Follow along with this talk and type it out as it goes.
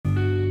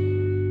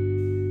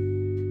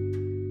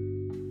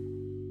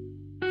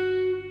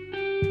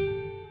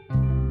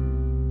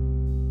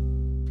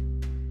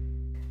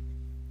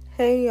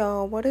Hey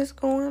y'all, what is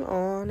going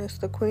on? It's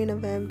the Queen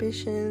of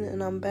Ambition,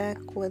 and I'm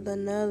back with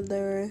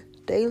another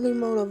daily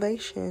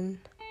motivation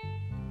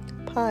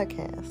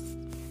podcast.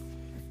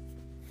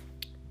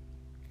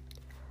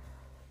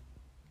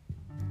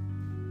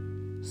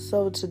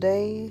 So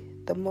today,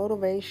 the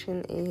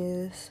motivation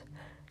is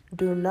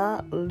do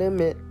not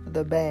limit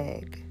the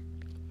bag.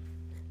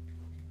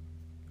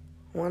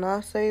 When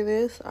I say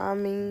this, I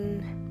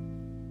mean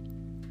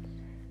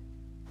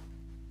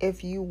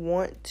if you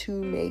want to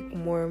make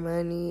more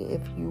money,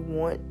 if you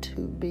want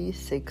to be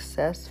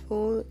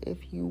successful,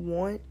 if you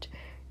want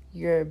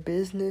your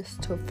business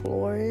to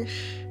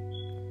flourish,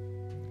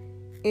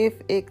 if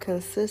it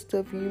consists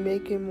of you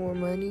making more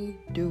money,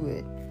 do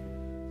it.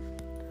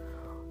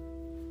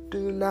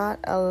 Do not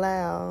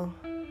allow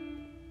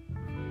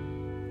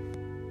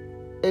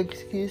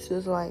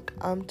excuses like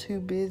I'm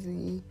too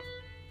busy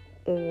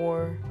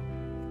or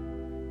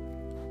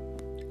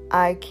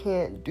I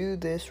can't do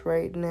this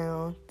right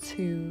now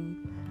to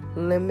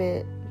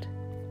limit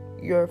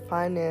your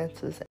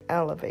finances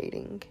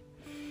elevating.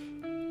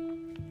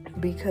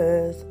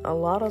 Because a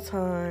lot of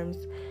times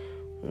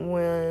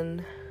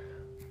when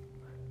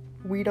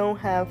we don't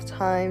have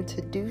time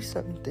to do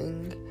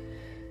something,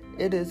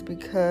 it is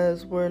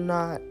because we're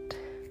not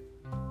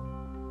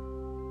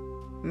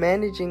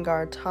managing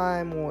our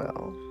time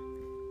well.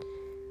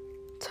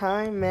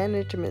 Time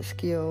management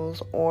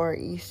skills are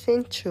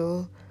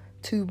essential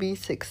to be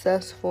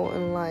successful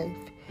in life.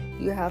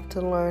 You have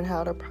to learn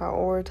how to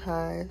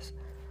prioritize,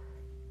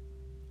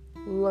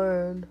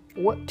 learn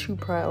what to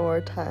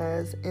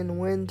prioritize and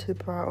when to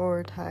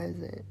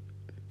prioritize it.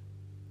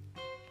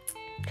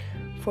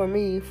 For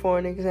me, for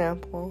an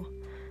example,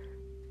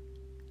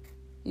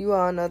 you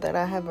all know that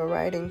I have a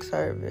writing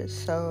service,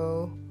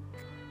 so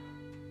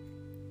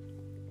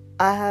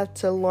I have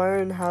to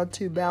learn how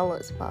to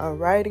balance my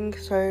writing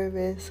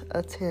service,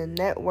 attend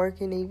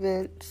networking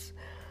events,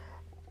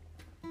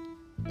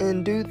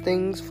 and do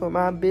things for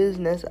my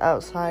business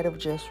outside of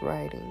just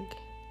writing.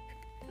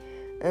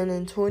 And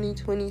in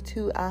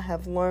 2022, I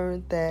have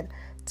learned that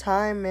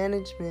time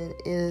management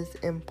is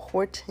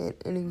important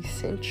and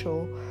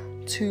essential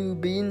to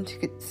being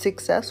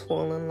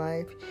successful in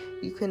life.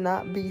 You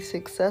cannot be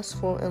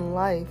successful in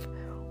life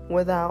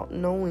without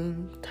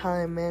knowing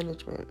time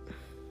management.